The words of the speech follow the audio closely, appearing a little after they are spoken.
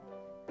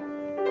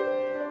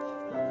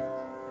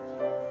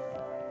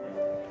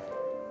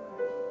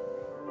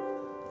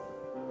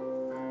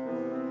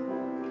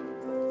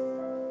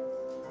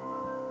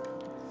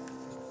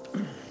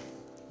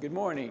Good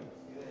morning.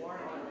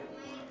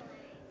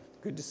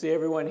 Good to see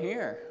everyone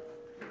here.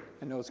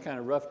 I know it's kind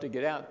of rough to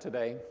get out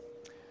today.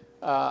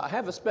 I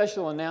have a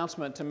special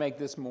announcement to make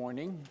this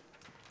morning.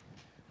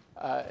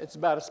 It's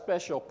about a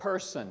special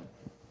person.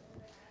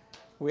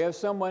 We have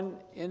someone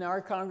in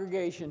our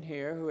congregation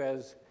here who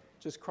has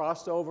just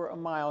crossed over a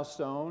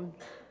milestone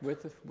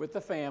with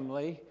the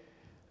family.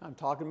 I'm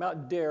talking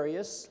about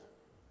Darius.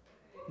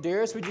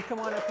 Darius, would you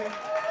come on up here?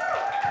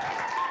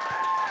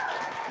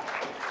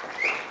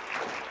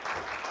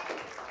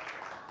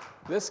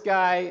 This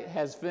guy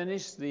has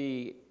finished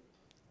the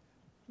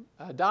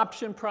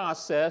adoption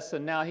process,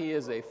 and now he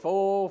is a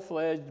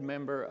full-fledged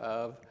member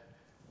of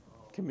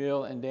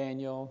Camille and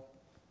Daniel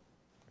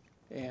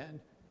and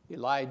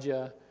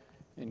Elijah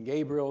and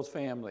Gabriel's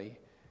family.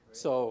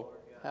 So,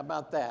 how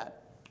about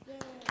that?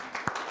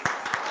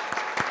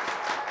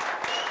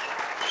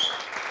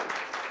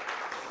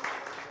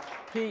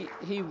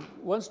 He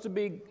wants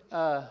to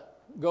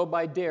go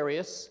by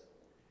Darius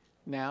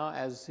now,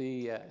 as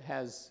he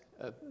has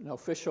an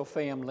official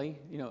family,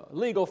 a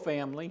legal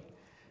family,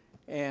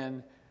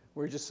 and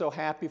we're just so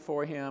happy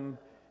for him.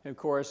 And of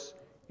course,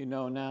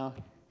 now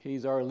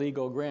he's our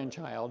legal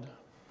grandchild.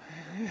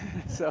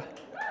 So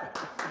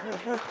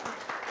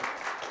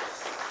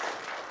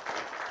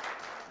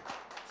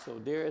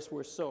Darius,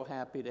 we're so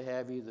happy to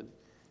have you.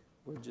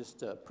 We're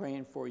just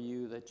praying for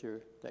you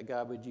that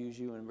God would use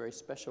you in very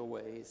special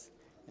ways,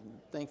 and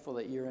thankful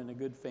that you're in a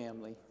good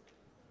family.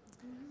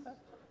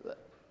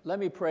 Let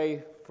me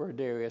pray for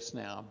Darius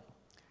now.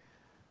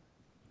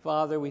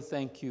 Father, we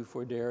thank you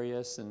for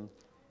Darius, and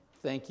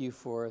thank you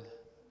for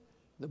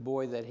the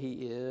boy that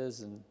he is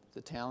and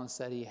the talents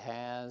that he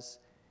has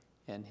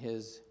and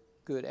his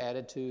good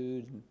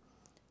attitude and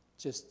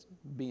just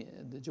the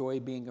joy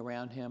of being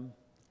around him.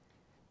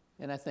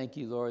 And I thank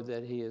you, Lord,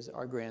 that he is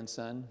our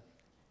grandson,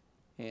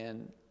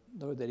 and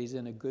Lord, that he's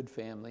in a good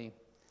family.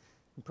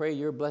 And pray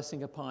your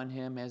blessing upon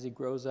him as he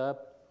grows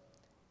up,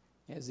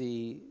 as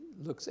he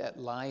looks at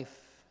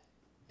life,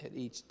 at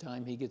each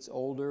time he gets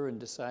older and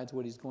decides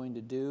what he's going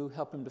to do.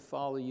 Help him to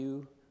follow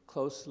you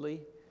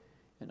closely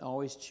and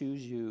always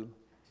choose you.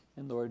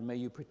 And Lord, may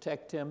you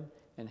protect him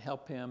and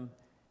help him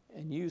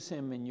and use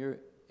him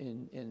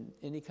in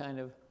any kind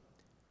of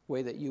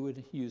way that you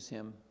would use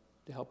him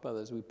to help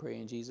others. We pray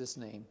in Jesus'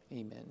 name.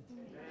 Amen.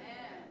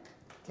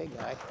 Okay,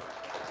 Guy.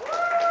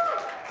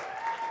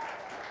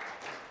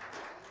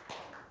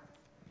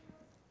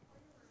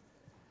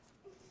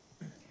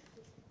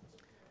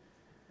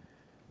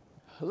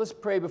 Let's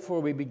pray before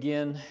we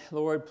begin.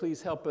 Lord,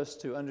 please help us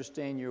to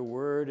understand your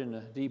word in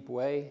a deep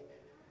way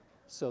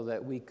so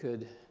that we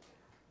could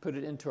put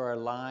it into our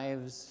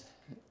lives,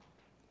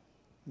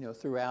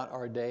 throughout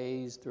our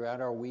days,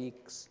 throughout our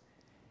weeks,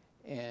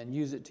 and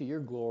use it to your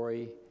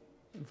glory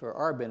and for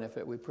our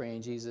benefit. We pray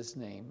in Jesus'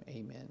 name.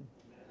 Amen.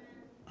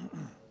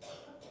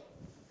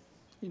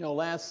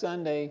 Last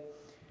Sunday,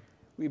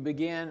 we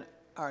began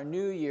our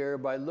new year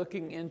by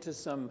looking into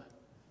some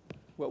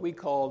what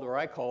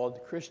I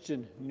called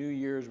Christian New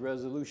Year's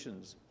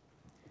resolutions.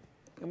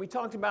 And we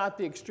talked about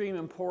the extreme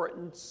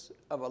importance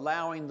of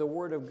allowing the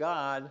Word of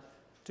God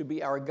to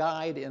be our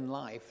guide in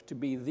life, to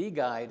be the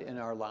guide in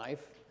our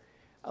life,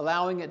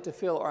 allowing it to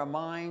fill our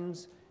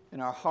minds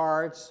and our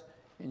hearts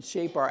and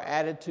shape our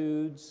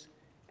attitudes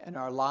and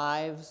our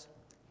lives.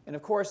 And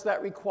of course,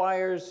 that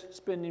requires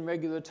spending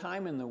regular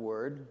time in the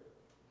Word.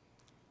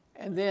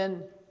 And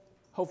then,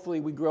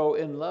 hopefully, we grow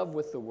in love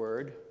with the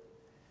Word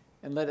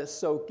and let it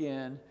soak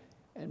in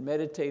and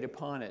meditate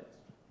upon it.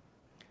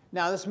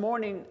 Now, this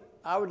morning,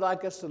 I would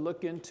like us to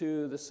look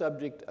into the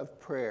subject of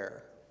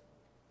prayer.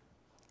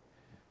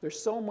 There's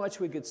so much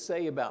we could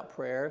say about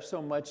prayer,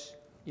 so much,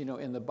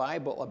 in the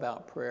Bible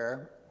about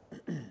prayer.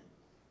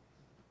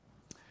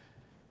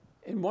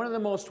 In one of the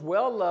most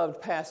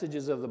well-loved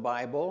passages of the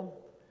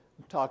Bible,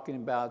 I'm talking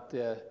about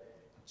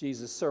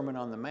Jesus' Sermon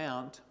on the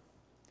Mount,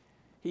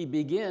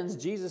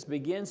 Jesus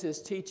begins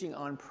his teaching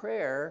on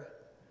prayer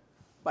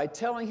by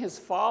telling his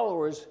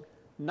followers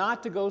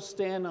not to go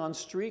stand on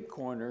street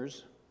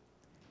corners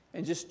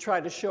and just try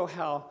to show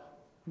how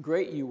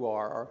great you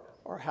are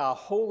or how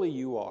holy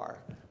you are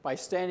by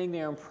standing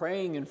there and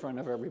praying in front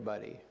of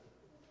everybody.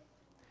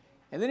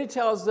 And then he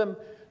tells them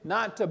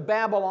not to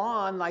babble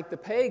on like the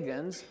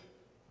pagans,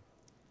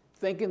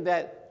 thinking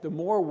that the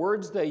more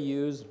words they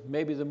use,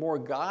 maybe the more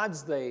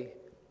gods they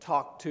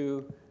talk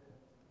to,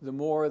 the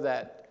more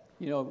that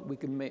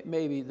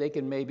they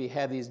can maybe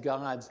have these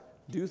gods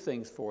do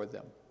things for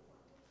them.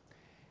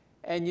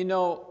 And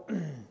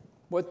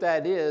what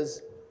that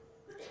is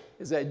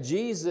that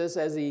Jesus,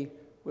 as he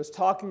was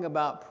talking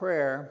about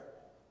prayer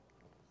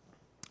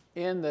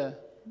in the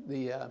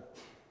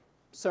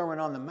Sermon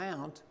on the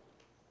Mount,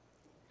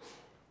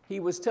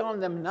 he was telling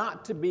them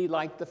not to be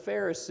like the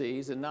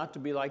Pharisees and not to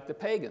be like the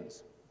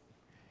pagans.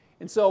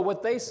 And so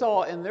what they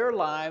saw in their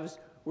lives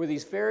were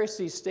these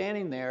Pharisees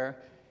standing there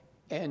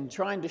and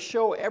trying to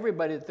show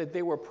everybody that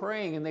they were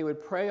praying, and they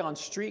would pray on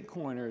street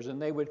corners,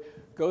 and they would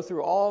go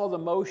through all the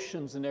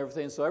motions and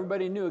everything, so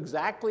everybody knew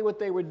exactly what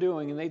they were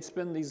doing, and they'd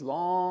spend these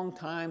long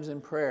times in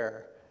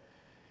prayer.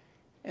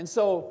 And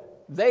so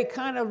they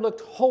kind of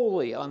looked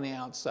holy on the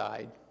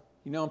outside.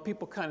 And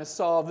people kind of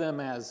saw them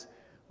as,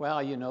 well,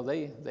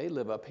 they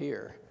live up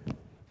here.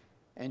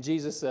 And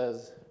Jesus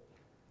says,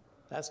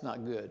 that's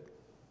not good.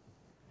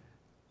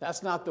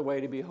 That's not the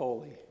way to be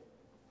holy.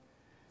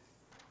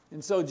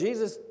 And so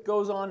Jesus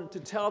goes on to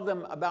tell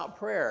them about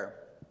prayer.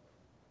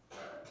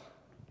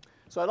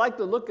 So I'd like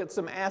to look at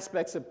some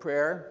aspects of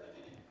prayer,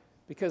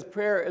 because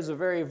prayer is a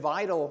very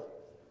vital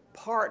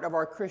part of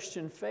our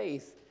Christian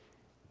faith.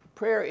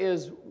 Prayer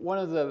is one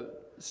of the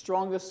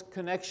strongest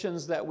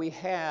connections that we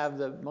have,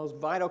 the most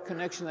vital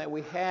connection that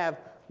we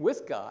have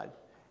with God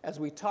as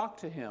we talk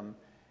to Him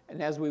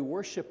and as we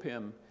worship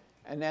Him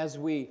and as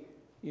we,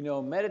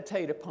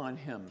 meditate upon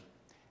Him.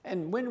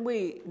 And when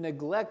we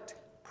neglect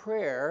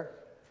prayer,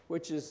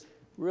 which is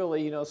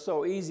really,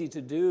 so easy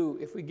to do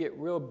if we get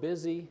real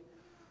busy,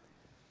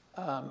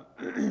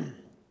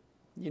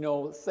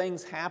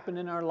 things happen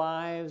in our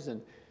lives,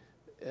 and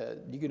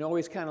you can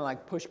always kind of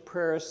like push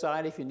prayer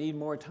aside if you need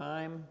more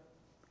time.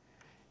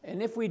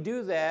 And if we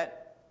do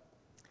that,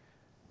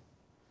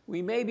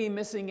 we may be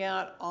missing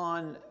out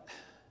on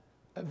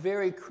a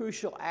very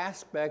crucial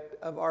aspect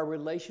of our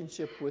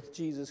relationship with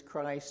Jesus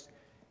Christ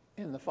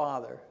and the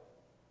Father.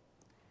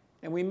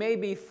 And we may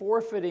be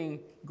forfeiting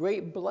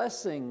great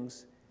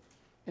blessings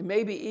and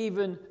maybe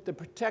even the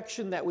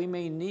protection that we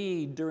may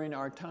need during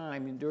our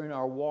time and during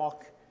our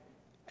walk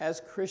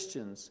as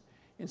Christians.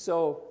 And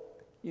so,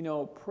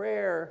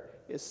 prayer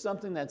is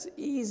something that's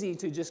easy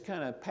to just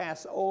kind of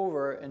pass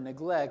over and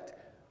neglect,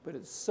 but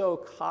it's so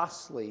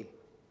costly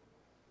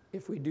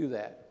if we do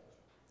that.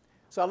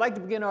 So I'd like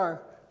to begin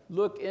our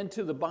look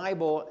into the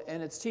Bible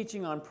and its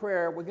teaching on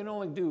prayer. We can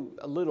only do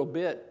a little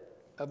bit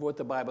of what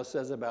the Bible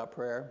says about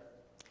prayer.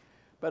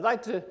 But I'd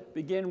like to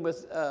begin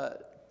with the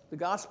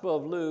Gospel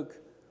of Luke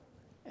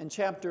and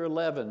chapter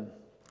 11.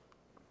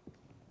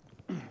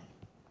 And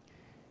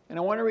I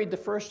want to read the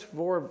first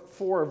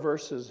four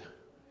verses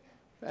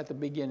at the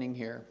beginning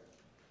here.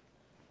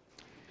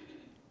 It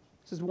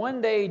says,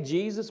 "One day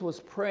Jesus was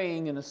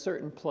praying in a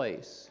certain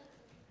place.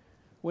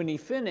 When he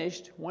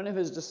finished, one of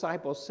his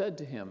disciples said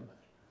to him,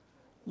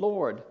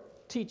 'Lord,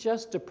 teach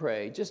us to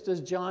pray, just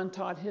as John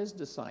taught his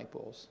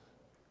disciples.'"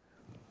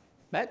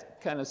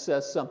 That kind of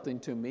says something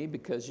to me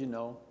because,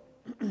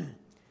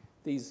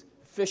 these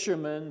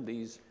fishermen,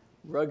 these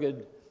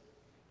rugged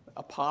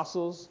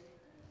apostles,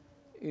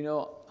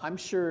 I'm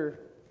sure,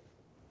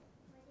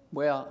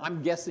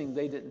 I'm guessing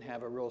they didn't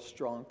have a real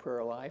strong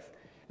prayer life.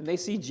 And they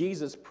see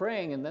Jesus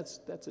praying, and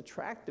that's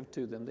attractive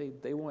to them.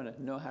 They want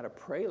to know how to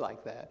pray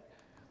like that.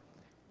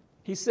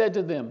 He said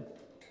to them,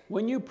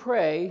 "When you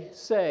pray,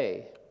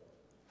 say,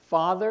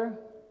 'Father,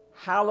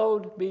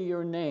 hallowed be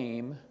your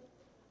name.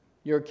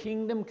 Your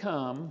kingdom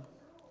come.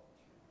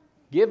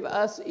 Give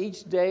us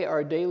each day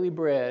our daily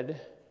bread.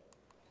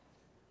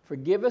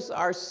 Forgive us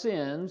our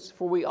sins,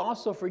 for we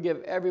also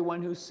forgive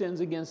everyone who sins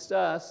against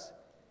us.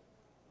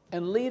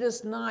 And lead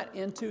us not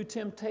into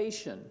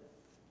temptation.'"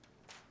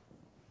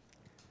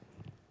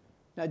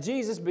 Now,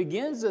 Jesus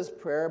begins this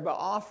prayer by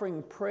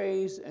offering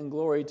praise and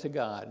glory to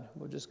God.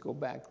 We'll just go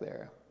back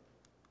there.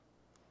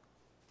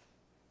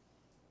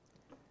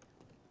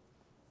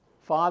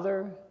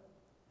 "Father,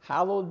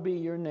 hallowed be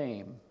your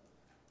name."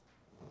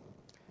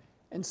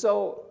 And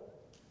so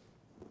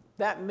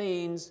that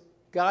means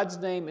God's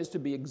name is to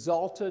be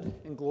exalted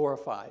and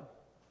glorified.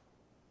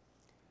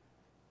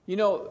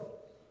 In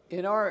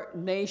our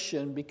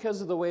nation,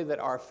 because of the way that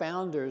our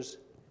founders,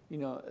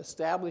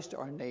 established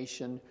our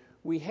nation,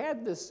 we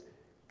had this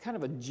kind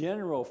of a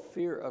general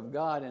fear of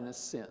God in a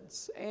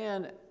sense,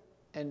 and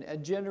a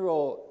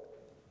general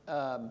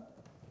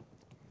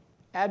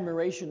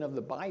admiration of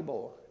the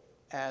Bible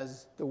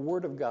as the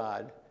Word of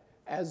God,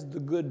 as the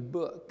good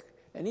book.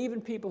 And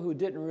even people who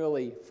didn't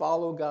really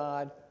follow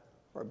God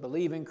or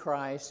believe in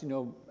Christ,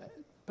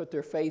 put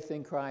their faith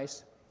in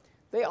Christ,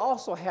 they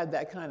also had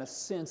that kind of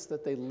sense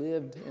that they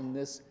lived in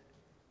this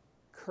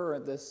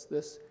current,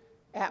 this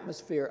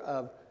atmosphere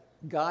of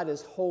God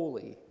is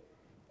holy.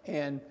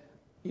 And,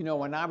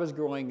 when I was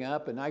growing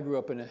up, and I grew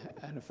up in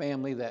a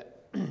family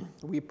that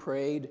we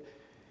prayed,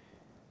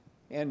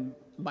 and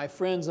my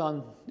friends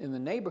in the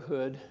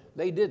neighborhood,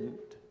 they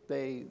didn't.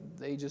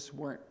 They just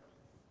weren't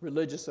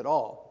religious at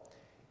all.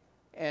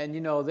 And,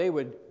 they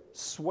would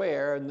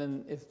swear, and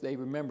then if they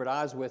remembered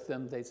I was with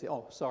them, they'd say,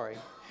 "Oh, sorry."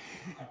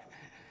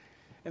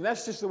 And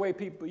that's just the way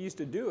people used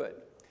to do it.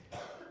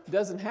 It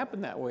doesn't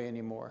happen that way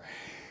anymore.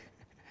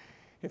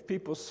 If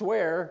people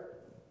swear,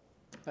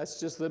 that's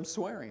just them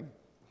swearing.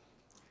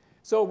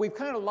 So we've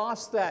kind of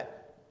lost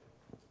that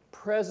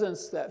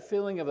presence, that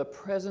feeling of the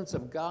presence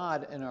of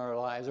God in our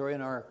lives or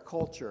in our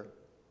culture.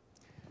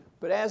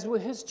 But as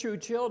with His true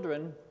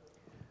children,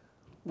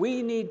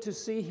 we need to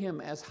see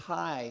Him as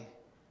high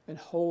and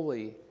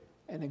holy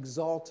and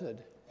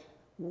exalted,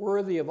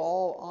 worthy of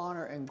all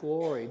honor and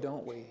glory,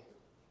 don't we?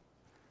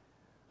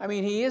 I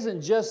mean, He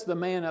isn't just the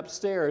man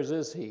upstairs,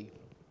 is He?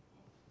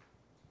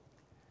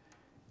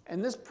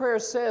 And this prayer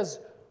says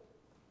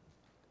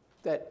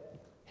that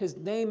His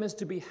name is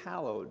to be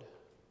hallowed.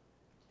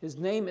 His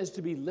name is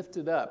to be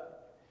lifted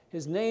up.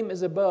 His name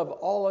is above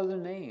all other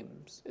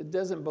names. It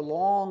doesn't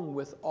belong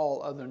with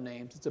all other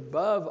names. It's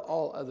above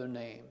all other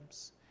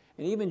names.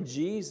 And even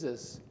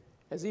Jesus,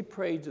 as he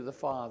prayed to the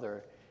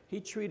Father, he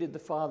treated the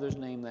Father's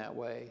name that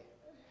way.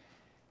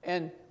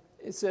 And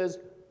it says,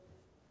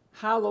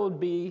 hallowed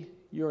be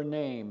your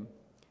name.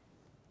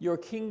 Your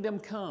kingdom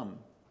come.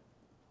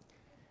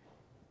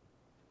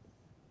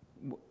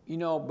 You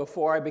know,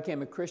 before I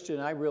became a Christian,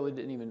 I really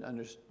didn't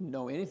even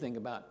know anything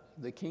about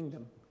the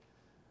kingdom.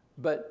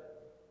 But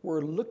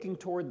we're looking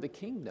toward the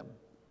kingdom.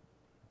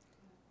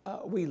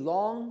 We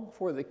long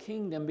for the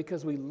kingdom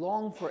because we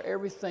long for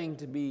everything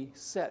to be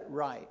set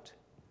right.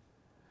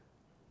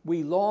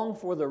 We long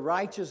for the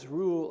righteous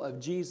rule of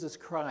Jesus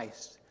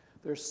Christ.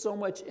 There's so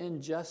much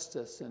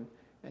injustice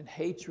and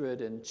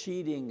hatred and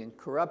cheating and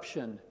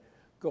corruption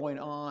going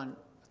on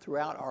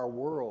throughout our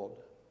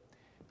world.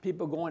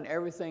 People going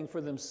everything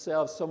for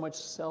themselves, so much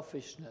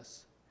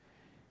selfishness.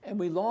 And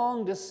we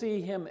long to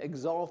see him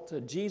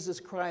exalted,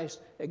 Jesus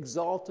Christ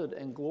exalted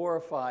and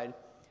glorified,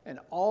 and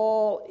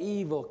all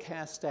evil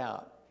cast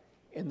out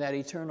in that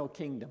eternal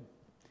kingdom.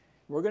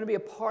 We're going to be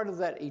a part of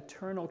that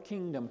eternal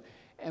kingdom,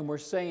 and we're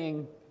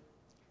saying,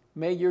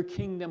 may your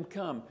kingdom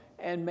come,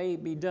 and may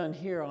it be done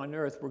here on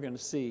earth, we're going to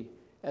see,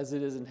 as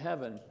it is in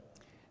heaven.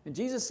 And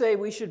Jesus said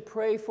we should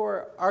pray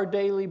for our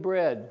daily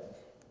bread.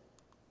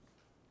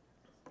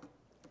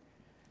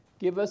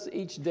 Give us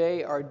each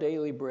day our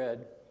daily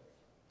bread.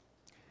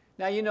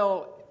 Now, you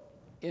know,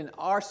 in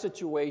our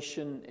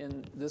situation,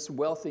 in this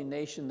wealthy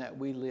nation that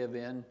we live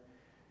in,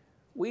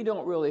 we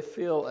don't really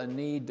feel a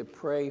need to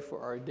pray for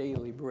our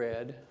daily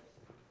bread.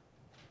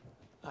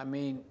 I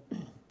mean,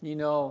 you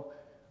know,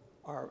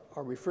 our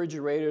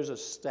refrigerators are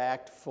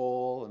stacked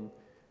full, and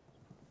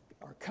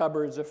our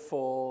cupboards are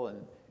full,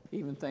 and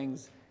even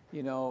things,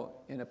 you know,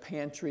 in a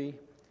pantry,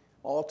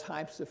 all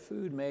types of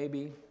food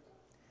maybe.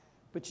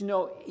 But you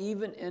know,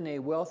 even in a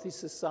wealthy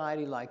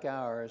society like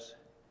ours,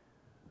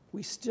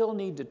 we still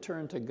need to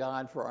turn to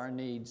God for our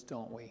needs,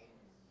 don't we?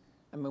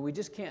 I mean, we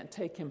just can't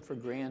take him for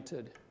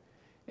granted.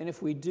 And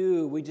if we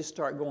do, we just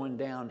start going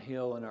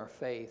downhill in our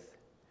faith.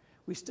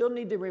 We still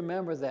need to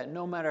remember that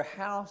no matter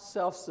how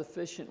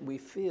self-sufficient we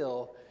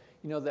feel,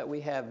 you know, that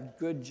we have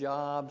good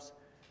jobs,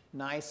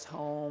 nice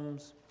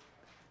homes,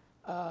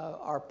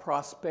 our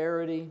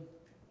prosperity,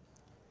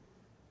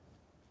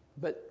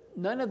 but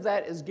none of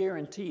that is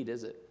guaranteed,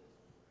 is it?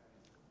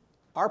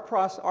 Our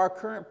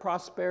current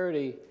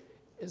prosperity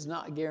is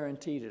not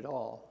guaranteed at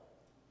all.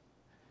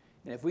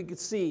 And if we could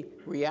see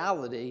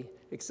reality,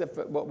 except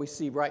for what we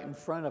see right in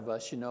front of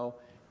us, you know,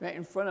 right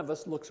in front of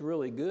us looks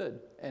really good.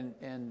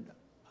 And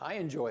I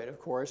enjoy it, of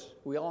course.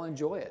 We all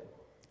enjoy it.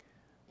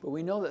 But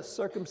we know that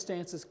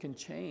circumstances can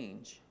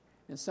change,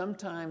 and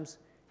sometimes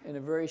in a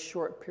very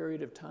short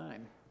period of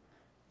time.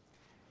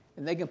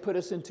 And they can put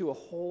us into a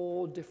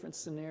whole different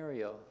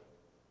scenario.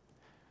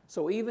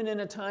 So even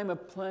in a time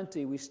of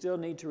plenty, we still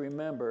need to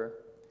remember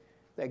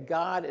that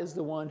God is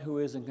the one who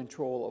is in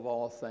control of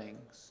all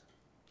things.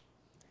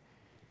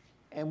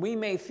 And we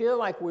may feel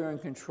like we're in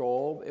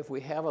control if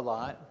we have a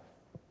lot,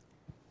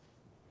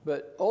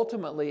 but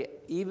ultimately,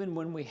 even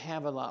when we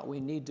have a lot, we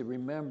need to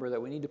remember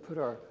that we need to put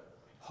our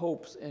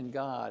hopes in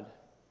God.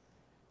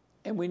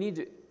 And we need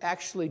to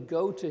actually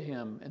go to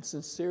him and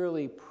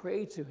sincerely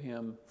pray to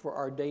him for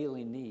our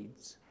daily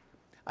needs.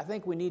 I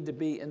think we need to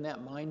be in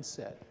that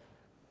mindset,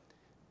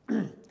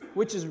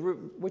 which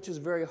is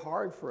very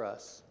hard for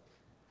us.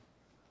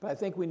 But I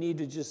think we need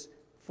to just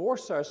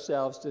force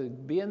ourselves to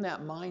be in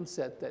that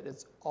mindset that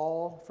it's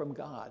all from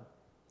God.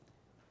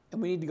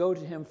 And we need to go to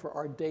him for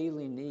our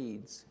daily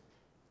needs.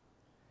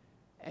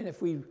 And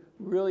if we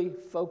really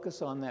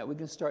focus on that, we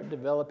can start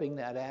developing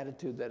that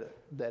attitude that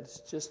it's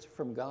just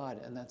from God,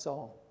 and that's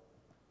all.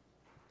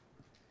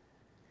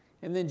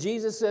 And then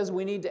Jesus says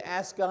we need to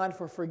ask God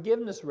for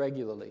forgiveness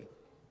regularly.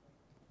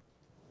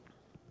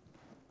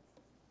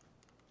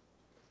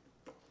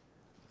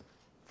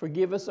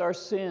 Forgive us our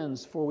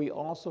sins, for we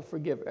also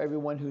forgive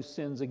everyone who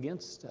sins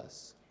against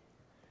us.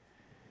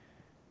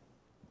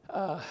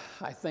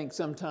 I think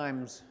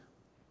sometimes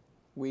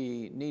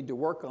we need to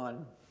work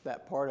on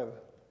that part of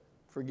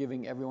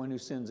forgiving everyone who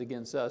sins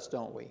against us,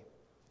 don't we?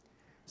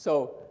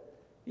 So,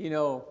 you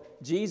know,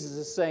 Jesus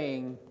is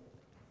saying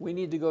we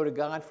need to go to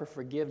God for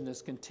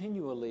forgiveness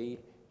continually,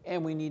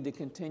 and we need to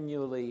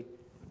continually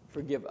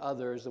forgive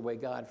others the way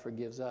God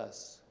forgives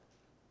us.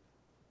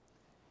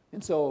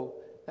 And so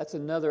that's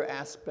another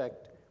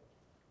aspect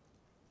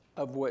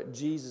of what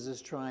Jesus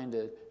is trying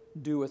to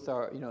do with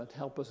our, you know, to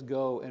help us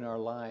go in our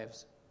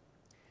lives.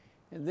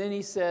 And then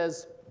he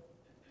says,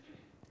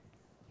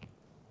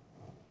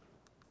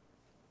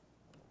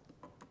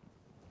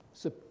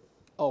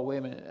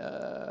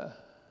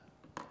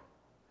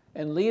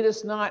 and lead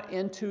us not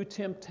into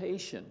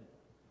temptation.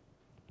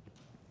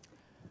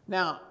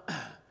 Now,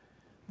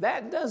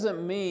 that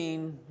doesn't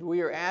mean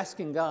we are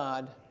asking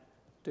God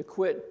to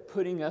quit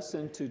putting us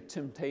into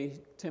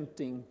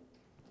tempting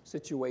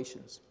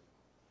situations,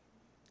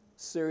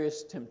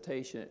 serious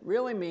temptation. It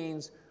really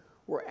means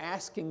we're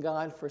asking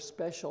God for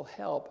special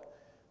help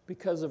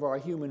because of our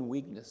human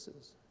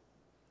weaknesses.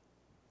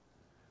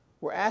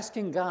 We're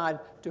asking God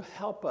to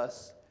help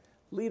us.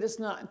 Lead us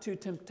not into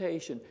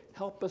temptation.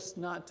 Help us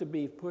not to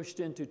be pushed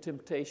into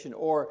temptation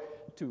or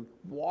to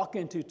walk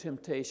into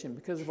temptation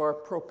because of our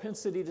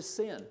propensity to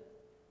sin.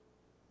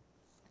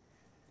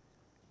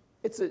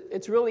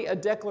 It's really a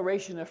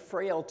declaration of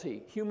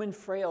frailty, human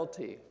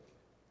frailty.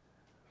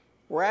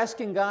 We're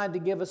asking God to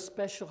give us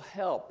special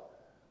help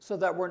so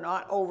that we're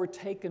not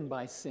overtaken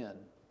by sin.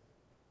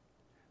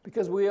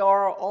 Because we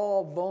are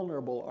all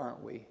vulnerable,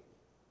 aren't we?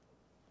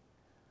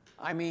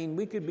 I mean,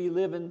 we could be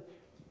living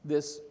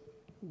this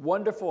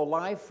wonderful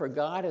life for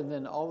God, and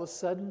then all of a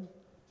sudden,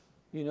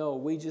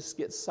 we just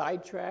get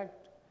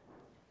sidetracked,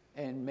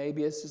 and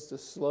maybe it's just a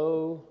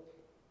slow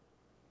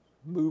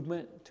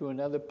movement to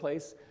another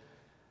place.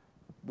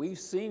 We've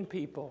seen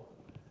people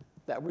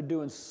that were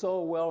doing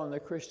so well in their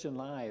Christian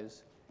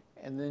lives,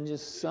 and then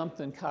just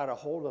something caught a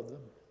hold of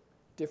them,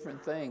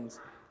 different things,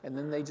 and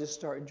then they just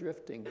start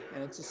drifting,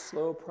 and it's a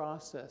slow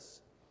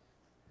process.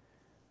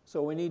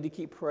 So we need to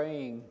keep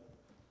praying.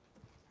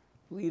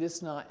 Lead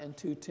us not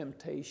into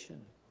temptation.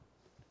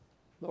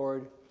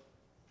 Lord,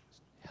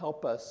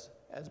 help us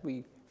as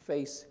we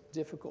face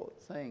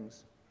difficult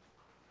things.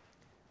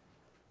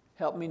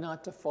 Help me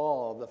not to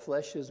fall. The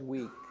flesh is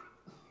weak.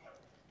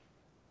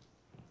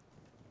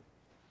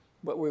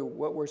 What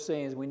we're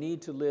saying is we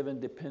need to live in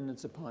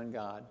dependence upon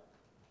God.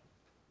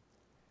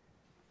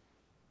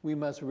 We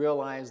must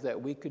realize that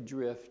we could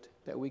drift,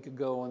 that we could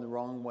go in the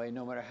wrong way,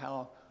 no matter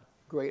how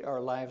great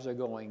our lives are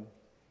going.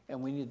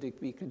 And we need to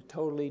be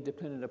totally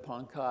dependent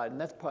upon God. And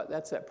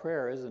that's that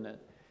prayer, isn't it?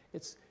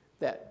 It's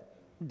that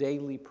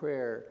daily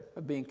prayer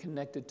of being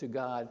connected to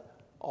God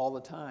all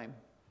the time,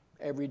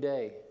 every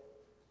day.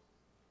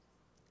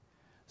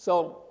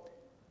 So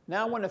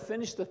now I want to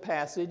finish the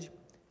passage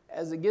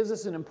as it gives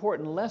us an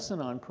important lesson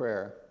on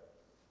prayer.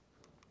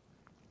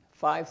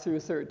 5 through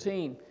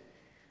 13.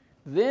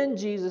 Then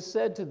Jesus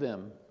said to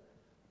them,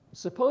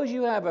 "Suppose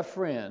you have a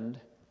friend,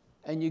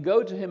 and you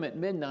go to him at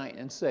midnight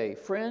and say,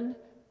 'Friend,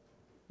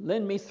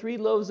 lend me 3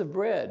 loaves of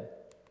bread.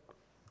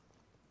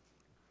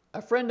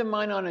 A friend of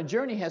mine on a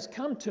journey has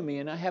come to me,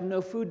 and I have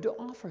no food to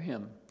offer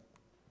him.'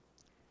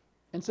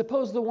 And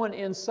suppose the one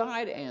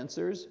inside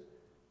answers,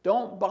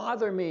 'Don't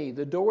bother me.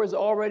 The door is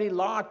already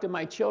locked, and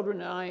my children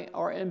and I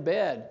are in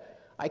bed.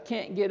 I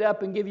can't get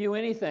up and give you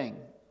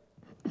anything.'"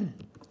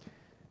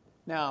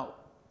 Now,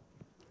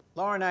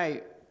 Laura and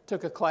I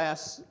took a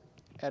class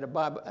at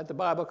the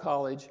Bible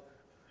college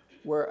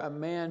where a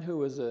man who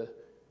was a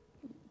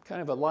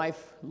kind of a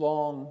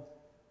lifelong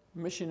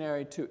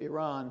missionary to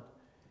Iran,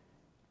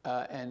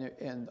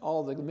 and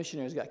all the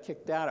missionaries got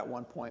kicked out at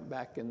one point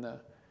back in the,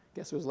 I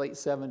guess it was late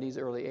 70s,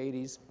 early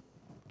 80s.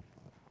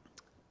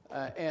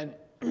 And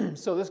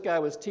so this guy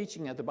was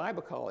teaching at the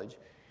Bible college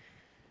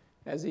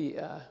as he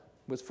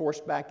was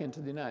forced back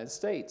into the United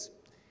States.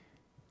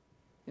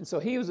 And so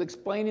he was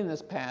explaining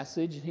this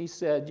passage, and he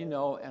said, in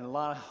a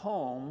lot of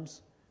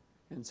homes,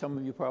 and some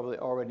of you probably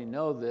already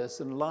know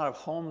this, in a lot of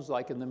homes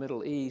like in the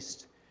Middle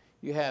East,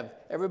 you have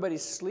everybody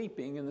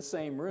sleeping in the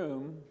same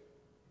room,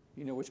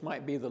 which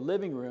might be the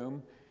living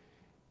room.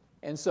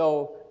 And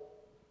so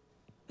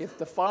if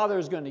the father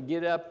is going to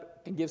get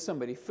up and give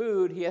somebody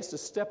food, he has to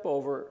step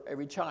over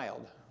every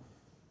child.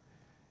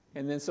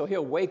 And then so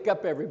he'll wake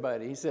up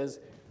everybody. He says,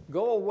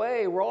 "Go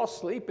away, we're all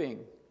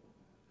sleeping.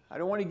 I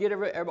don't want to get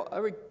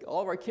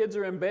all of our kids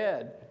are in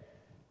bed."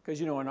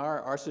 Because, in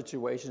our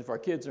situation, if our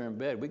kids are in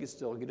bed, we could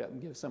still get up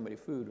and give somebody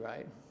food,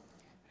 right?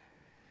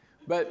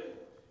 But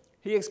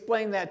he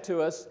explained that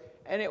to us,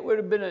 and it would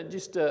have been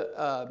just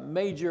a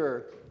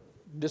major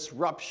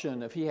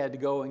disruption if he had to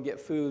go and get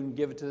food and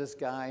give it to this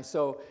guy.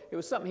 So it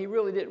was something he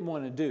really didn't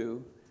want to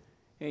do.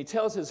 And he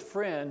tells his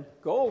friend,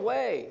 "Go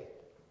away."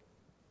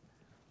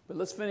 But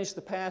let's finish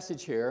the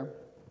passage here.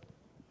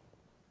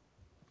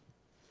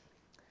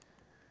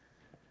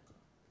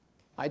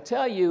 "I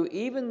tell you,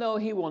 even though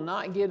he will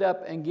not get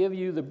up and give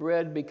you the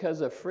bread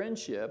because of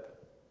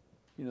friendship,"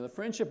 the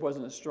friendship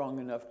wasn't a strong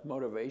enough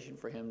motivation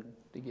for him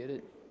to get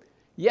it,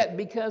 "yet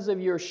because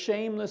of your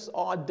shameless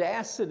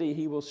audacity,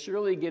 he will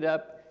surely get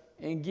up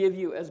and give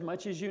you as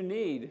much as you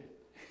need."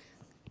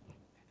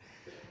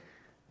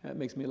 That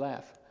makes me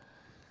laugh.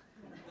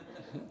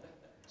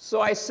 "So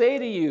I say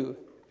to you,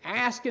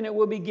 ask and it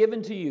will be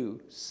given to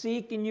you.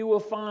 Seek and you will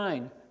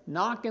find.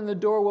 Knock and the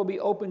door will be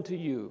opened to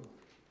you.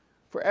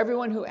 For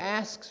everyone who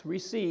asks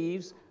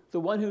receives, the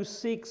one who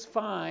seeks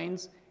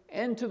finds,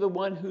 and to the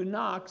one who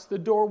knocks the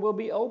door will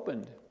be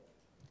opened.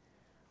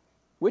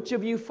 Which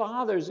of you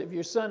fathers, if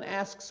your son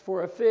asks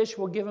for a fish,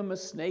 will give him a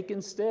snake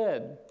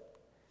instead?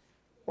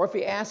 Or if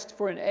he asks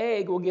for an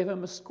egg, will give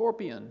him a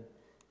scorpion?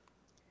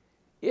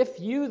 If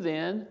you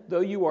then, though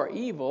you are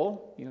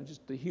evil,"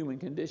 just the human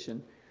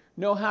condition,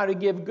 "know how to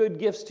give good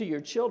gifts to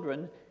your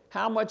children,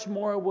 how much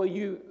more will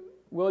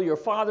your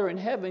Father in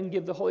heaven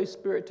give the Holy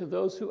Spirit to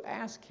those who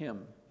ask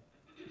him?"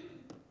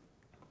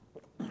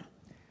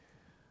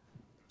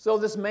 So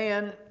this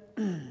man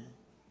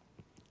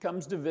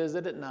comes to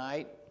visit at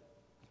night.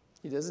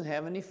 He doesn't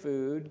have any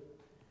food.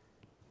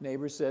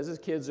 Neighbor says his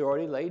kids are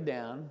already laid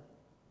down.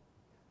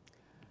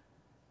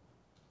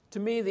 To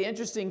me, the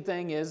interesting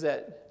thing is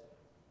that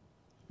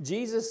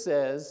Jesus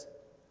says,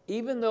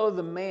 even though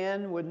the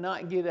man would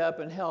not get up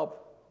and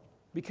help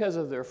because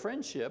of their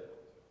friendship,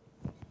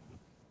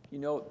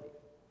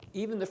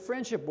 even the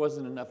friendship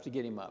wasn't enough to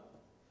get him up.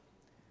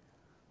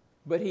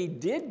 But he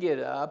did get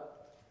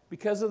up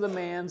because of the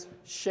man's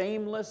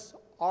shameless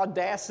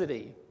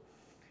audacity,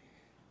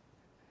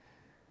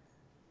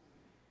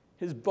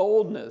 his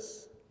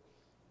boldness,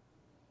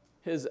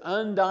 his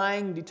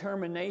undying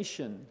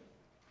determination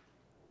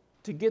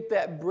to get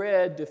that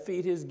bread to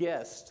feed his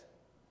guest.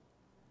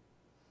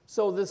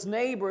 So this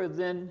neighbor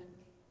then,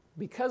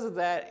 because of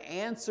that,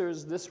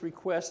 answers this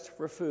request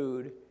for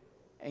food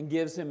and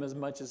gives him as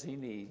much as he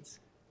needs.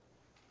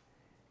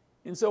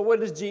 And so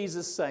what is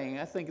Jesus saying?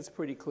 I think it's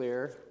pretty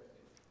clear.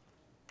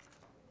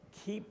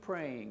 Keep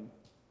praying.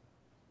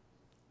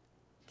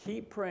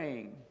 Keep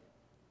praying.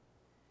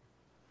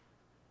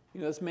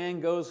 This man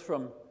goes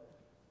from,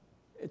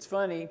 it's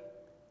funny,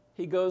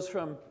 he goes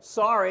from,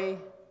 sorry,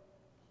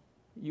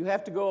 you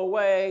have to go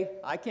away,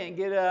 I can't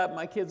get up,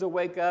 my kids will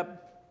wake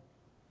up,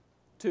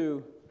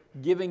 to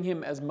giving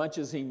him as much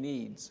as he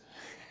needs.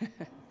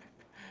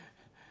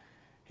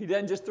 He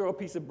doesn't just throw a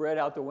piece of bread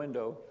out the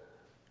window.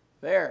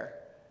 There.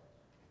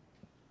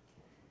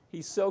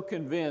 He's so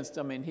convinced,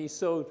 he's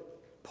so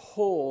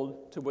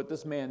pulled to what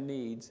this man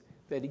needs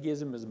that he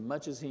gives him as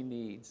much as he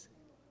needs.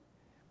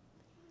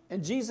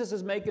 And Jesus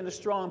is making a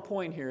strong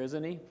point here,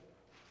 isn't he?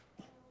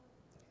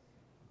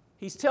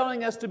 He's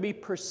telling us to be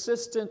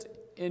persistent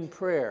in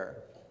prayer.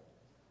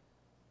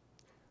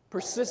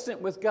 Persistent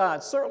with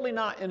God, certainly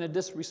not in a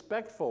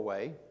disrespectful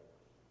way,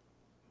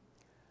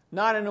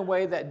 not in a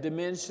way that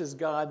diminishes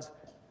God's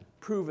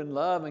proven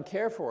love and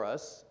care for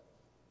us.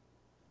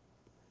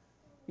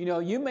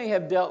 You may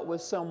have dealt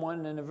with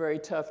someone in a very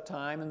tough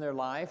time in their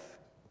life,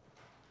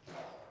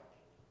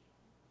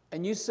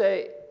 and you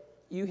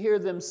hear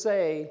them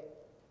say,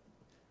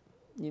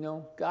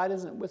 God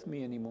isn't with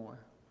me anymore.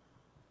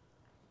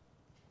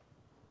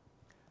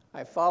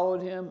 I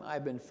followed him,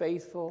 I've been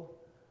faithful,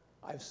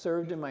 I've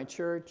served in my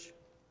church,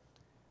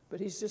 but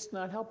he's just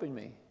not helping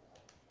me.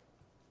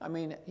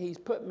 He's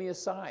put me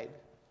aside.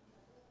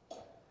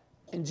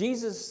 And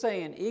Jesus is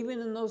saying,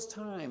 even in those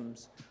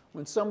times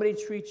when somebody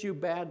treats you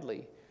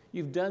badly,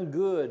 you've done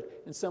good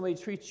and somebody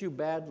treats you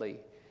badly,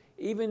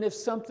 even if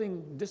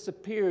something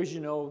disappears,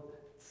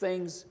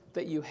 things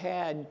that you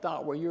had and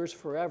thought were yours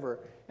forever,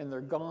 and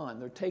they're gone,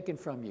 they're taken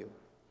from you.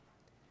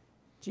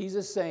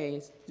 Jesus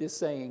is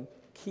saying,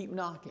 keep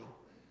knocking,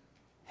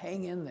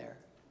 hang in there.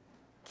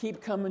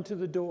 Keep coming to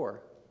the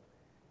door.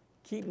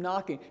 Keep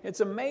knocking. It's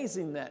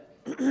amazing that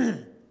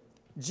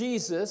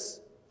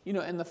Jesus,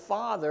 and the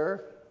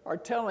Father are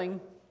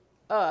telling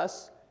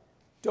us,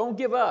 don't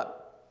give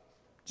up.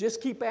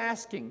 Just keep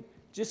asking.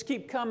 Just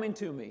keep coming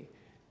to me.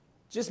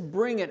 Just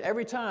bring it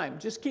every time.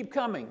 Just keep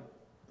coming.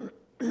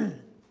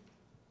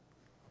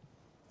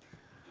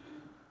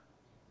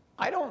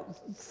 I don't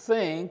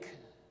think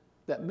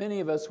that many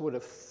of us would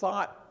have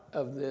thought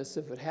of this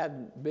if it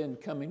hadn't been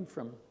coming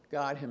from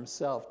God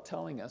himself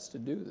telling us to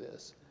do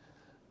this.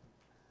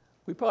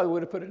 We probably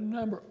would have put a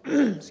number,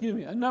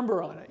 a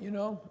number on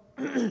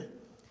it,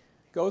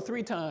 Go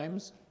 3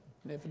 times,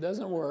 and if it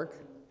doesn't work,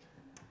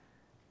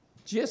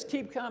 just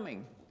keep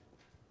coming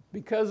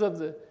because of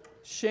the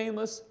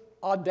shameless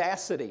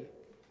audacity.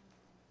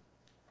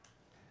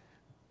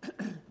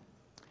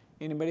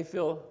 Anybody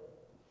feel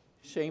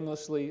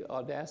shamelessly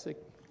audacious?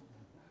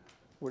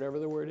 Whatever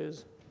the word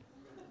is.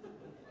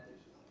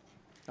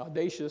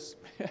 Audacious.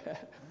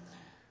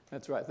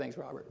 That's right. Thanks,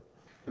 Robert.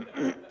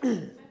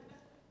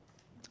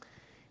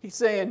 He's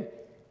saying,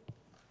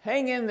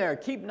 hang in there,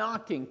 keep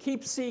knocking,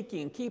 keep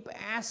seeking, keep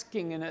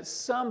asking, and at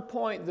some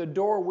point the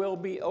door will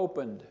be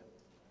opened.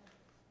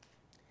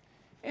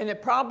 And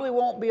it probably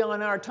won't be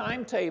on our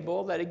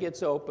timetable that it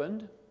gets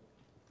opened.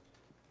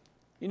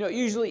 It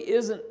usually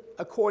isn't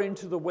according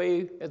to the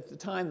way at the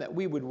time that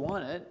we would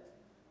want it.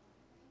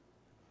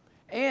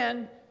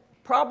 And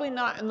probably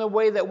not in the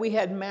way that we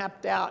had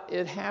mapped out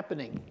it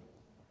happening.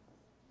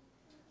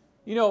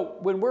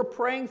 When we're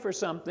praying for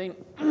something,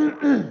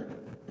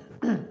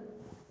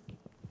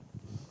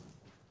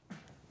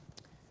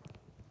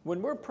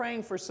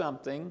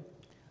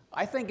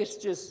 I think it's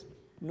just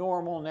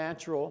normal,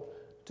 natural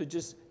to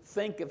just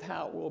think of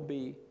how it will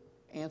be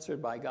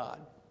answered by God.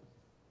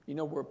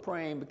 We're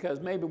praying because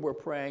maybe we're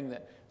praying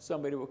that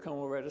somebody will come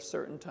over at a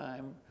certain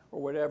time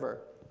or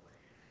whatever.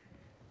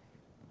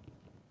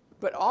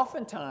 But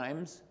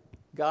oftentimes,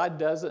 God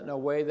does it in a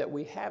way that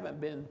we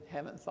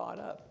haven't thought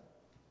of.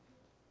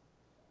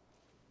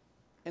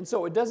 And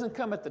so it doesn't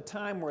come at the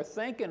time we're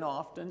thinking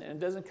often, and it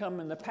doesn't come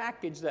in the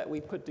package that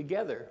we put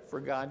together for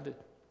God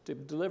to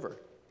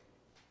deliver.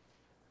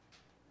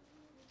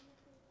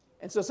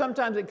 And so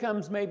sometimes it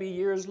comes maybe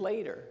years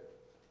later.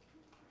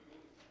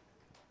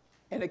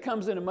 And it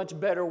comes in a much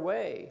better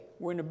way.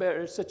 We're in a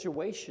better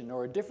situation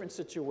or a different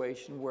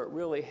situation where it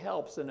really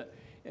helps and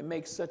it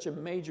makes such a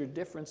major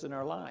difference in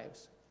our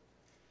lives.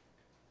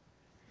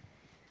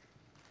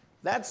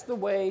 That's the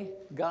way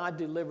God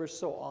delivers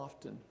so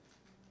often.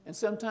 And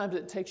sometimes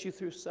it takes you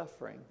through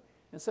suffering.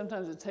 And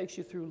sometimes it takes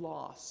you through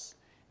loss.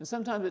 And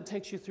sometimes it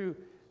takes you through,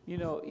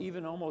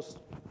 even almost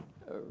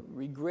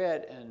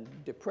regret and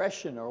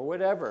depression or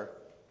whatever.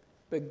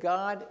 But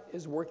God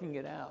is working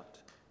it out.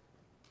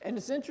 And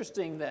it's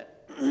interesting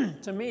that,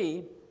 to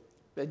me,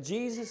 that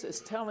Jesus is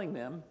telling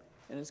them,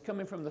 and it's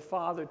coming from the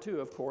Father too,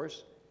 of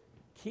course,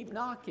 keep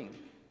knocking.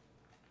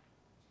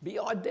 Be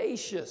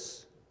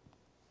audacious.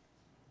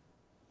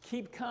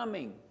 Keep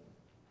coming.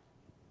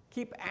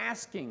 Keep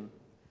asking.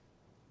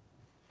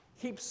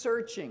 Keep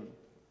searching.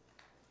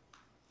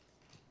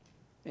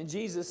 And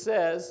Jesus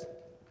says,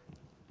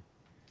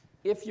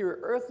 if your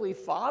earthly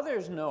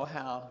fathers know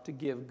how to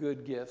give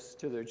good gifts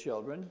to their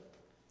children,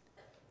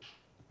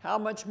 how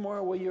much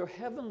more will your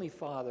heavenly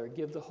Father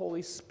give the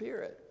Holy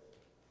Spirit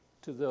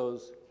to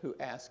those who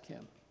ask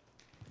him?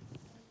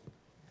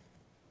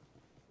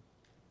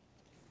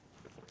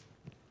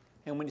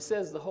 And when he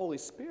says the Holy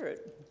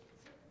Spirit,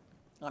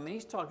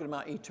 he's talking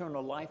about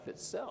eternal life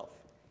itself.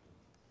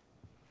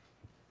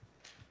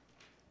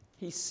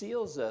 He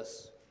seals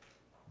us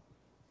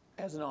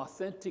as an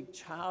authentic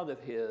child of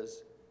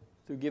his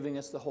through giving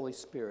us the Holy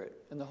Spirit.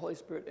 And the Holy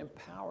Spirit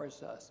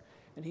empowers us.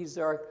 And he's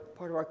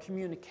part of our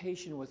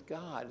communication with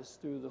God is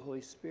through the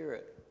Holy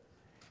Spirit.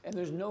 And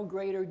there's no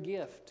greater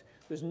gift.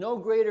 There's no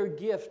greater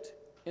gift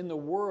in the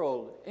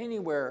world,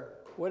 anywhere,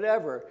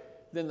 whatever,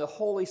 than the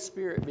Holy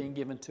Spirit being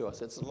given to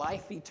us. It's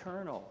life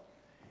eternal.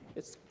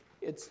 It's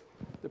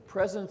the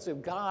presence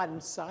of God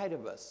inside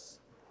of us.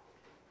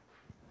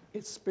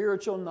 It's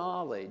spiritual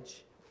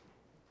knowledge.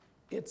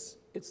 It's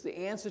the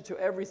answer to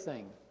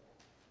everything.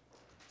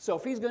 So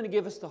if he's going to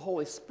give us the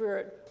Holy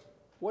Spirit,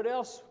 what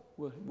else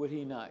would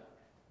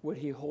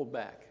he hold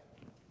back?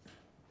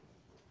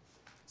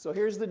 So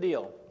here's the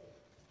deal.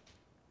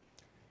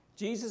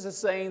 Jesus is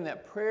saying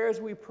that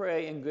prayers we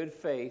pray in good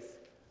faith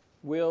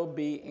will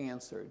be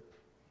answered.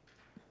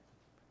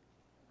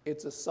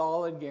 It's a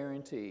solid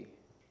guarantee.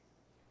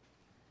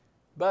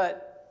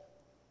 But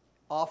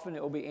often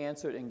it will be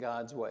answered in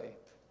God's way,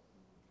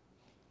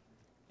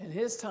 in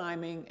his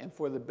timing and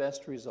for the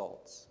best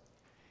results.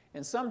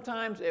 And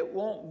sometimes it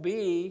won't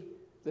be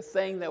the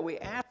thing that we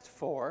asked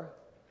for,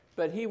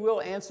 but he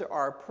will answer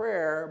our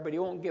prayer, but he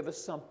won't give us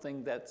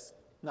something that's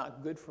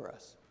not good for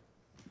us.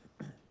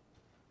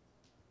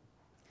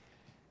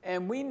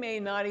 And we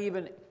may not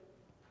even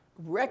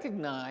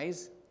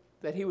recognize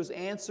that he was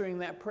answering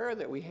that prayer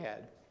that we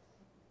had.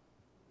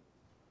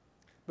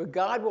 But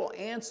God will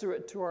answer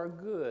it to our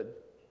good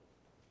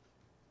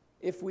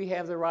if we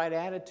have the right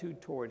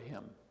attitude toward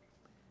him.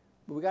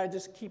 But we got to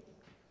just keep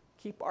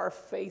our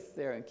faith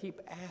there and keep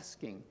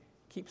asking,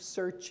 keep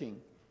searching,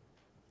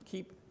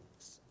 keep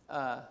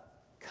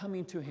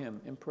coming to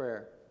him in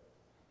prayer.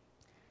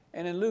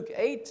 And in Luke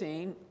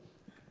 18,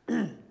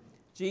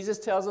 Jesus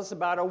tells us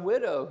about a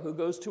widow who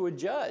goes to a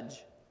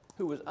judge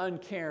who was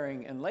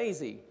uncaring and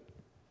lazy.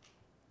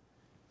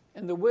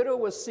 And the widow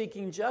was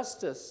seeking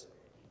justice,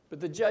 but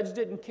the judge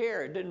didn't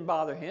care. It didn't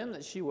bother him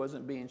that she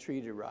wasn't being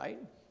treated right.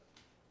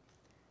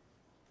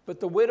 But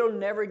the widow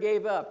never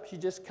gave up. She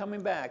just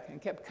coming back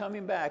and kept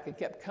coming back and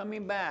kept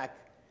coming back.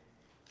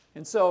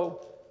 And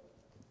so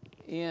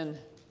in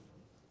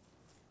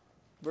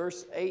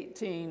verse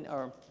 18,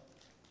 or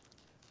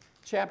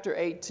chapter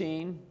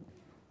 18,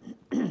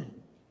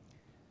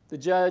 the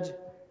judge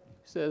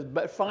says,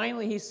 but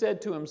finally he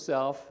said to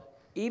himself,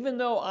 even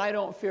though I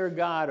don't fear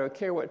God or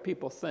care what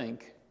people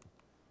think,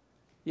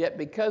 yet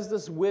because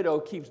this widow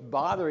keeps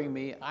bothering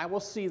me, I will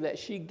see that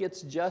she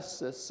gets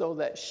justice so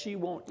that she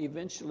won't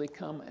eventually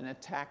come and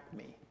attack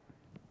me.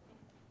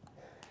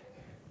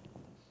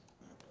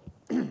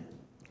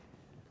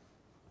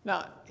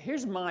 Now,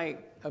 here's my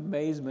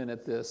amazement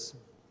at this.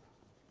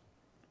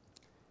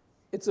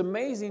 It's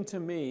amazing to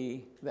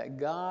me that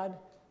God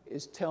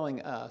is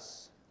telling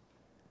us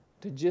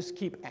to just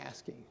keep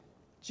asking,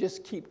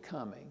 just keep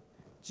coming,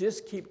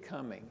 just keep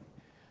coming.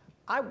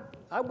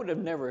 I would have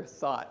never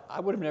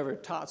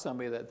taught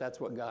somebody that that's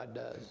what God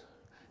does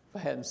if I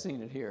hadn't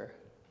seen it here.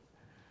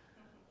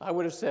 I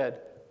would have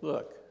said,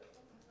 look,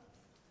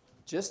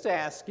 just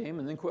ask him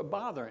and then quit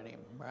bothering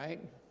him,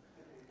 right?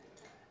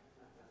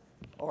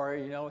 Or,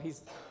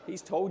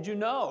 he's told you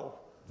no.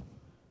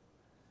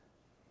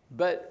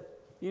 But,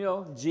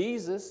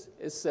 Jesus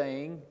is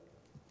saying,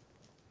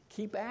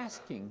 keep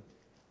asking,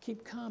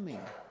 keep coming,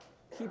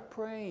 keep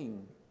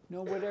praying,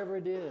 whatever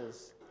it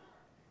is.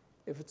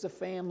 If it's a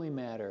family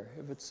matter,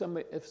 if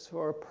it's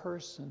for a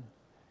person,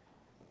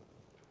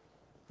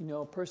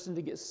 a person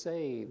to get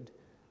saved,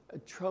 a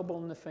trouble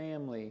in the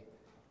family,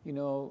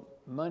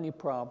 money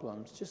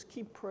problems, just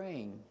keep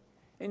praying.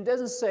 And it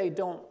doesn't say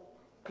don't,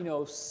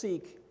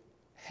 seek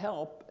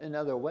help in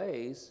other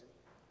ways,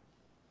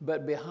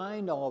 but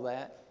behind all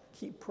that,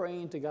 keep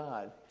praying to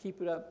God.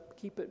 Keep it up,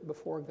 keep it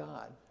before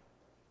God.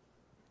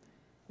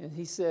 And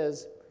he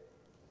says,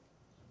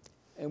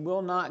 and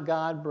will not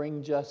God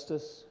bring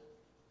justice?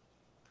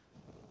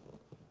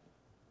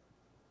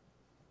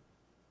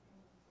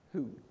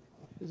 Who?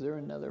 Is there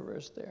another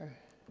verse there?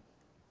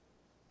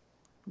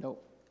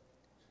 Nope.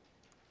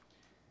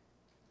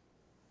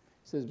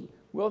 says,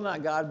 will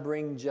not God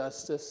bring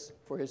justice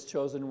for his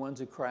chosen ones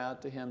who cry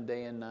out to him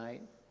day and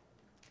night?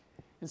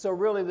 And so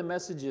really the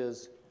message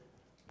is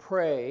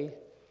pray,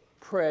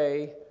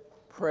 pray,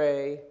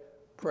 pray,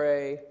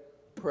 pray,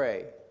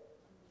 pray.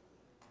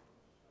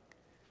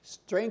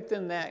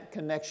 Strengthen that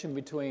connection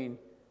between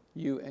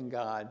you and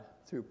God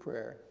through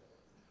prayer.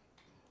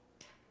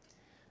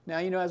 Now,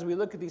 as we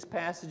look at these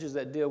passages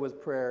that deal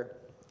with prayer,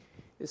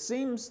 it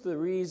seems to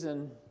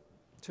me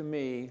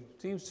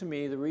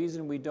the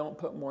reason we don't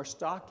put more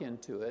stock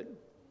into it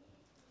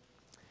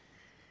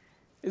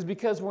is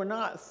because we're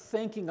not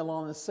thinking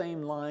along the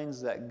same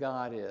lines that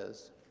God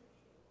is.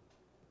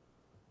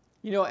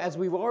 As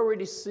we've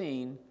already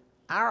seen,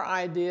 our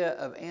idea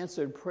of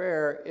answered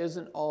prayer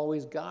isn't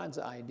always God's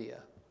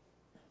idea.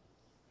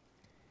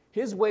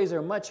 His ways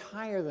are much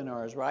higher than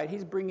ours, right?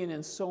 He's bringing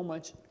in so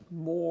much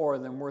more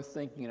than we're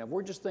thinking of.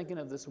 We're just thinking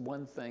of this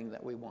one thing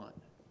that we want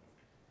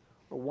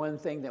or one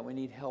thing that we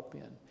need help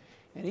in.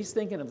 And he's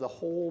thinking of the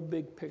whole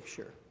big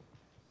picture.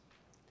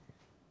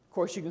 Of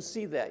course, you can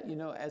see that,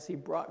 as he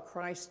brought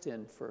Christ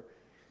in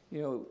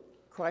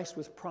Christ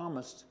was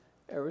promised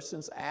ever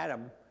since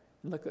Adam.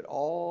 And look at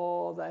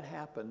all that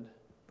happened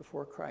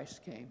before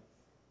Christ came.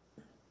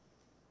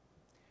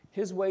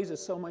 His ways are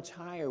so much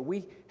higher.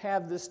 We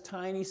have this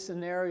tiny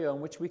scenario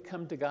in which we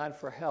come to God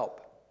for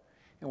help.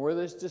 And where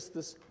there's just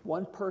this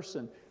one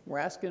person, we're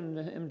asking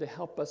him to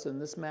help us in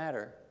this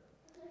matter.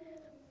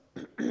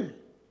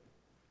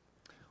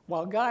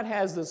 While God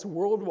has this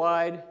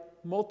worldwide,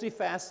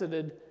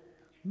 multifaceted,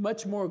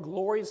 much more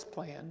glorious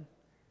plan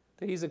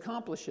that he's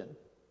accomplishing.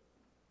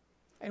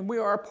 And we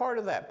are a part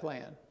of that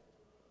plan.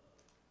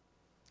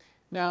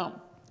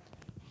 Now,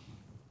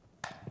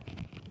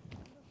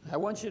 I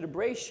want you to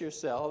brace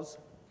yourselves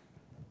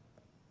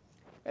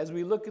as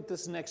we look at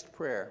this next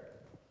prayer.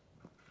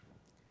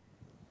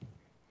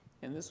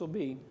 And this will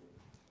be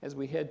as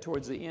we head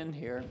towards the end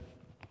here.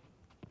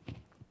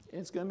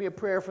 It's going to be a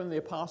prayer from the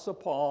Apostle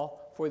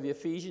Paul for the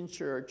Ephesian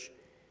church,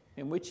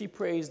 in which he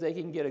prays they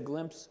can get a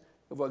glimpse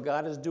of what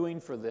God is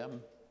doing for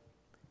them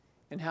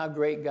and how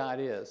great God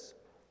is.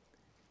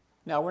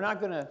 Now, we're not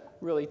going to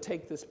really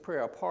take this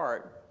prayer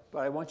apart, but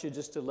I want you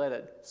just to let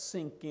it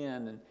sink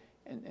in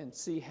and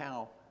see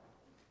how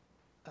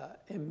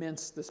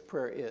immense this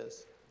prayer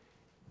is.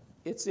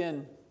 It's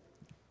in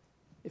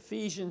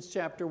Ephesians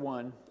chapter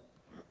 1,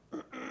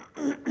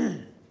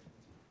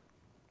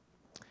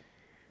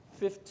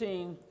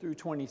 15 through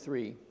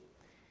 23.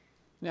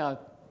 Now,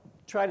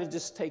 try to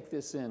just take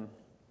this in.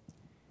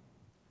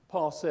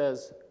 Paul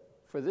says,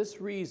 "For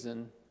this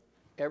reason,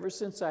 ever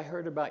since I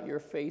heard about your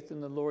faith in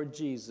the Lord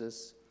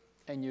Jesus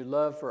and your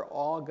love for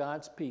all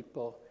God's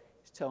people,"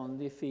 he's telling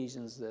the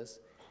Ephesians this,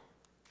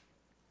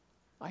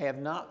 "I have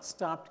not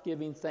stopped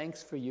giving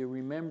thanks for you,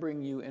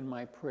 remembering you in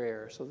my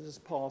prayer." So this is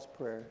Paul's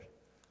prayer.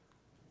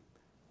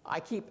 "I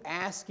keep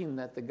asking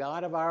that the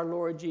God of our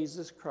Lord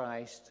Jesus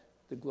Christ,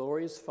 the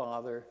glorious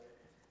Father,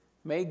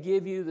 may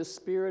give you the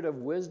spirit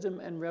of wisdom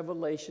and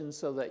revelation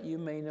so that you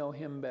may know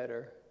him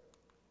better.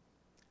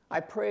 I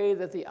pray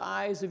that the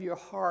eyes of your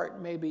heart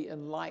may be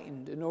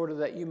enlightened in order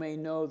that you may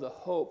know the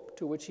hope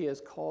to which he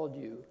has called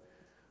you,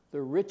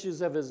 the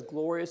riches of his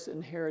glorious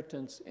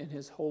inheritance in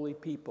his holy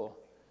people,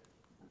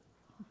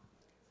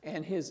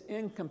 and his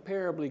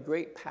incomparably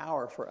great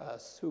power for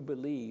us who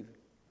believe.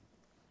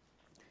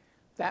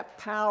 That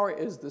power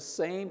is the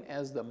same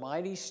as the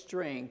mighty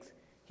strength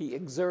he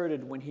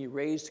exerted when he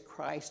raised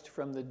Christ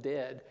from the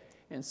dead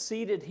and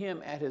seated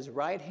him at his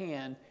right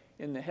hand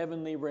in the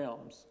heavenly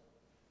realms."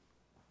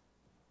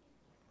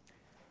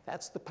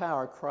 That's the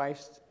power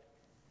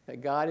that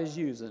God is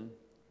using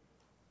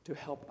to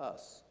help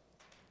us.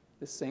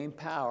 The same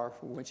power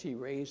for which he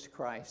raised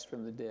Christ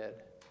from the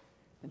dead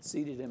and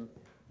seated him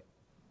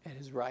at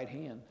his right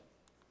hand.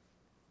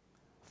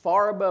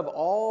 Far above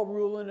all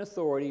rule and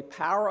authority,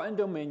 power and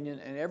dominion,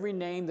 and every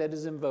name that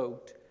is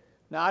invoked,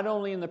 not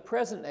only in the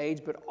present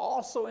age, but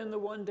also in the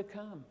one to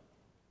come.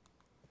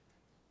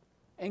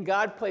 And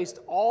God placed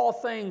all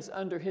things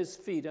under his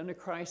feet, under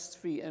Christ's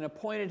feet, and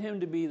appointed him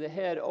to be the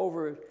head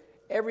over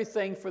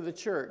everything for the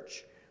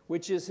church,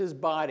 which is his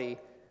body,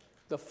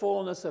 the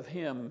fullness of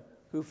him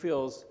who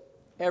fills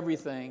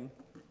everything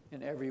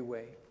in every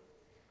way.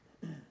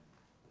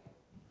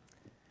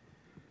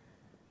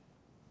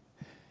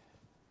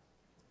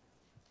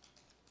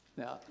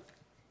 Now,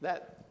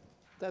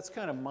 that's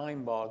kind of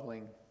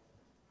mind-boggling.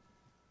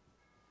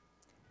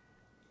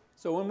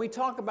 So when we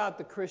talk about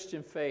the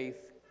Christian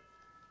faith,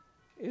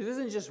 it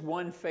isn't just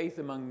one faith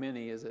among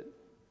many, is it?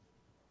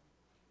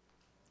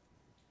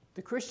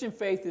 The Christian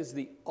faith is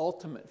the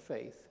ultimate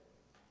faith.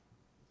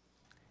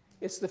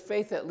 It's the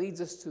faith that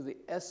leads us to the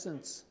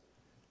essence,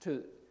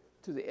 to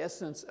the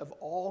essence of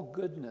all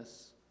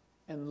goodness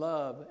and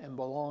love and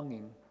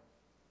belonging.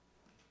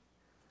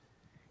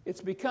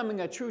 It's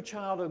becoming a true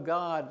child of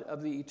God,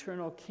 of the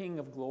eternal King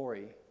of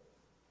glory.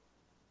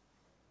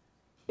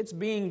 It's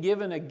being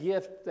given a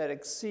gift that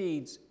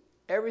exceeds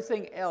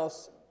everything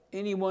else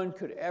anyone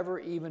could ever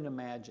even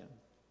imagine.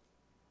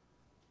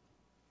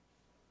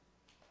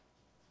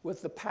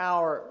 With the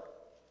power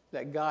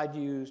that God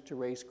used to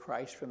raise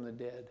Christ from the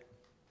dead.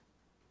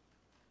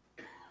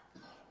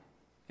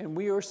 And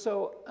we are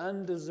so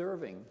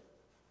undeserving.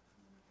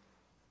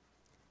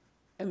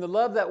 And the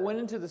love that went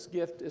into this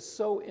gift is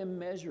so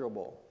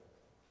immeasurable.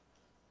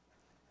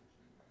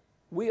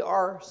 We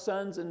are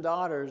sons and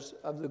daughters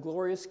of the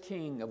glorious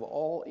King of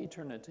all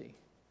eternity,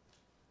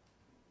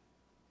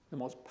 the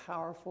most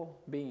powerful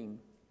being.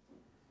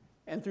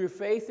 And through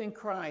faith in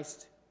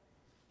Christ,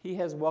 He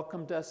has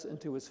welcomed us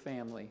into His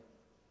family.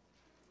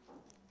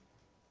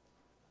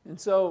 And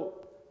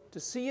so, to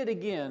see it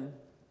again,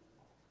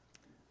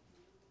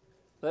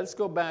 let's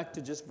go back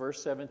to just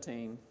verse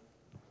 17.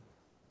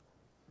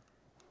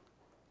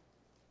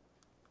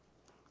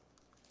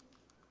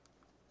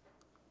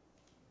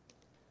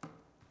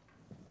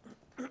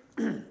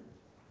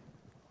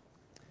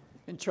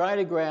 And try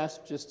to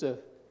grasp just a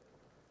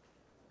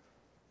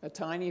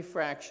tiny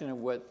fraction of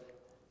what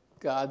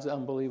God's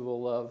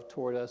unbelievable love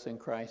toward us in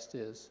Christ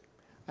is.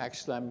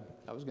 Actually,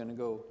 I was going to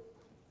go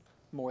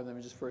more than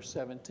just verse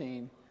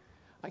 17.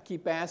 I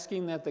keep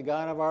asking that the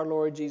God of our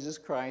Lord Jesus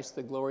Christ,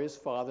 the glorious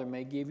Father,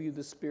 may give you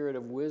the spirit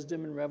of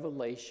wisdom and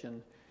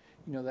revelation,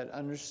 that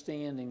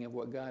understanding of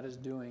what God is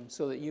doing,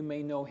 so that you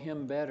may know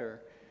Him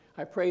better.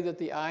 I pray that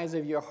the eyes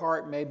of your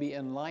heart may be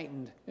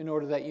enlightened, in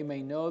order that you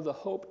may know the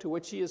hope to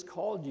which He has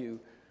called you,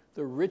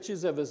 the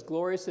riches of His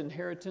glorious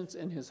inheritance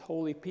in His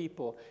holy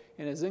people,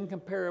 and His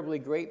incomparably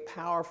great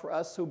power for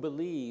us who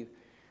believe.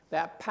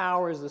 That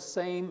power is the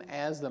same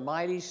as the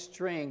mighty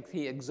strength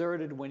He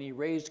exerted when He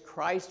raised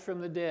Christ from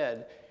the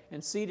dead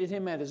and seated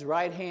Him at His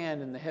right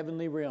hand in the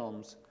heavenly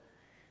realms,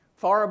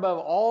 far above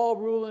all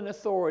rule and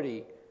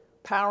authority,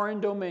 power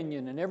and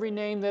dominion, and every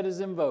name that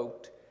is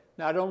invoked,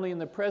 not only in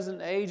the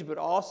present age, but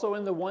also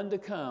in the one to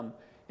come.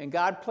 And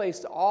God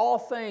placed all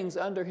things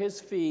under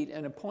His feet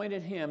and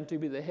appointed Him to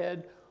be the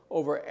head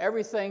over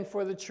everything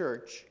for the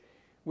church,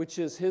 which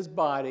is His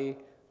body,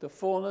 the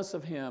fullness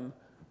of Him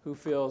who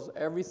fills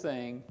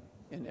everything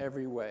in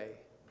every way,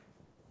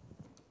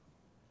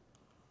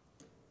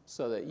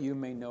 so that you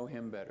may know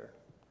Him better.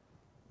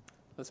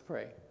 Let's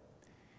pray.